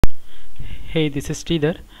Hey, this is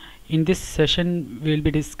Sridhar. In this session, we will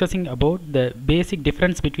be discussing about the basic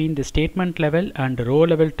difference between the statement level and row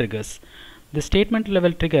level triggers. The statement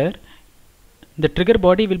level trigger, the trigger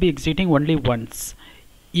body will be executing only once.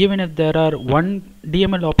 Even if there are one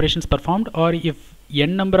DML operations performed, or if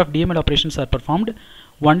n number of DML operations are performed,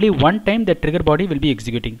 only one time the trigger body will be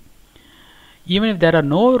executing. Even if there are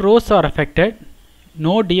no rows are affected,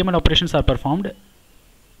 no DML operations are performed,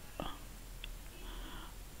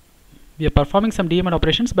 we are performing some DML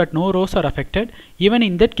operations but no rows are affected. Even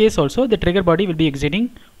in that case also the trigger body will be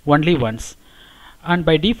executing only once. And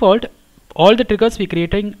by default all the triggers we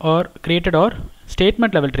created are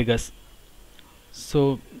statement level triggers.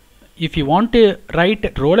 So if you want to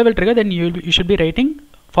write row level trigger, then you should be writing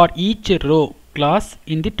for each row class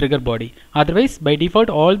in the trigger body. Otherwise by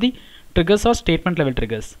default all the triggers are statement level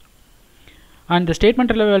triggers. And the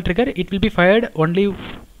statement level trigger, it will be fired only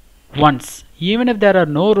once. Even if there are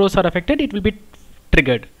no rows are affected, it will be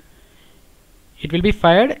triggered. It will be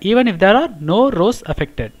fired even if there are no rows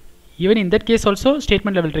affected. Even in that case also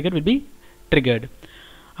statement level trigger will be triggered.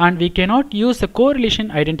 And we cannot use the correlation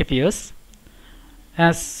identifiers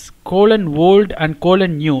as :old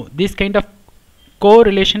and :new. This kind of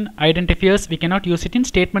correlation identifiers we cannot use it in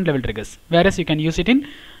statement level triggers, whereas you can use it in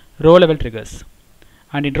row level triggers.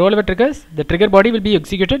 And in row level triggers, the trigger body will be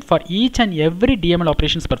executed for each and every DML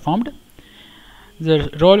operations performed. The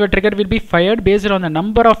row level trigger will be fired based on the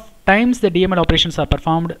number of times the DML operations are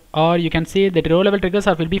performed, or you can say that row level triggers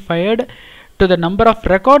will be fired to the number of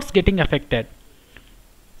records getting affected.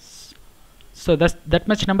 So that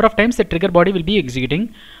much number of times the trigger body will be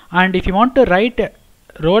executing. And if you want to write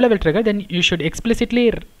row level trigger, then you should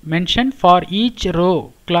explicitly mention for each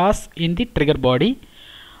row class in the trigger body.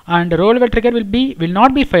 And row level trigger will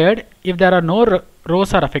not be fired if there are no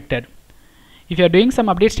rows are affected. If you are doing some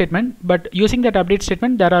update statement but using that update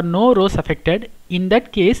statement there are no rows affected, in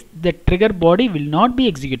that case the trigger body will not be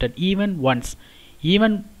executed even once.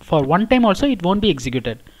 Even for one time also it won't be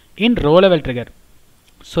executed in row level trigger.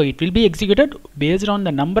 So it will be executed based on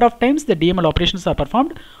the number of times the DML operations are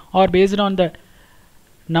performed, or based on the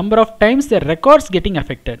number of times the records getting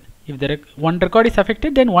affected. If one record is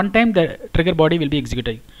affected, then one time the trigger body will be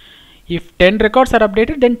executing. If 10 records are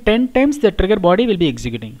updated, then 10 times the trigger body will be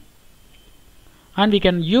executing. And we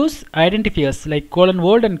can use identifiers like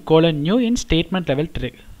 :old and :new in statement level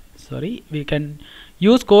trigger. We can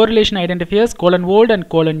use correlation identifiers :old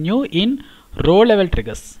and :new in row level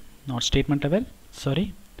triggers, not statement level.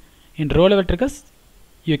 In row level triggers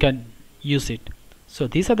you can use it. So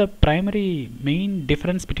these are the primary main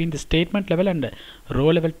difference between the statement level and row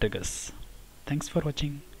level triggers. Thanks for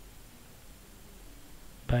watching.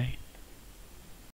 Bye.